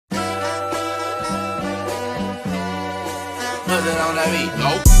Put it on that beat, go.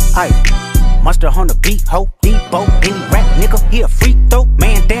 Aye, mustard on the beat, ho, Debo, any rap nigga, he a freak though.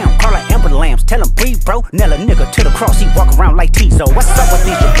 Man down, call like Amber Lambs, tell him breathe, bro. Nail a nigga to the cross, he walk around like Tizo. What's up with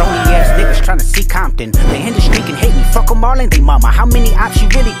these jabroni ass niggas trying to see Compton? The industry can hate me, fuck them all and they mama. How many options you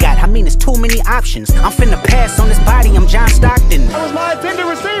really got? I mean, it's too many options. I'm finna pass on this body, I'm John Stockton. That was my intended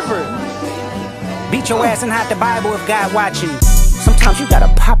receiver. Beat your ass and hide the Bible if God watching. Sometimes you gotta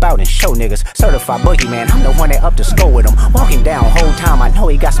pop out and show niggas. Certified boogeyman, I'm the one that up to score with him. Walking down whole time, I know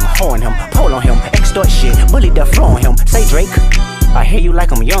he got some hoe in him. Pole on him, extort shit, bully the flow on him. Say Drake, I hear you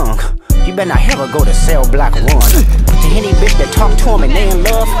like I'm young. You better not ever go to cell block 1. To any bitch that talk to him and they in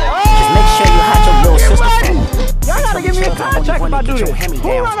love, just make sure you hide your little sister from him. Y'all gotta give me a contract if I do this. Who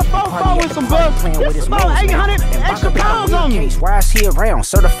run a 4-4 with some bugs? About 800 extra pounds on me. Why is he around?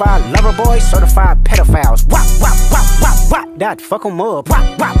 Certified lover boys, certified pedophiles. Wop, wop, wop, wop, wop. That fuck em up.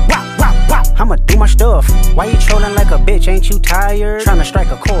 Wop, wop, wop, wop, wop. I'ma do my stuff. Why you trolling like a bitch? Ain't you tired? Trying to strike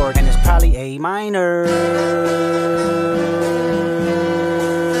a chord and it's probably A minor.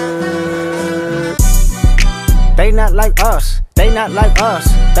 They not like us. They not like us.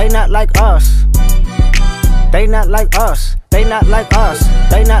 They not like us. They not like us. They not like us.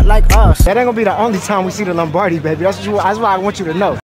 They not like us. That ain't gonna be the only time we see the Lombardi, baby. That's what I want you to know.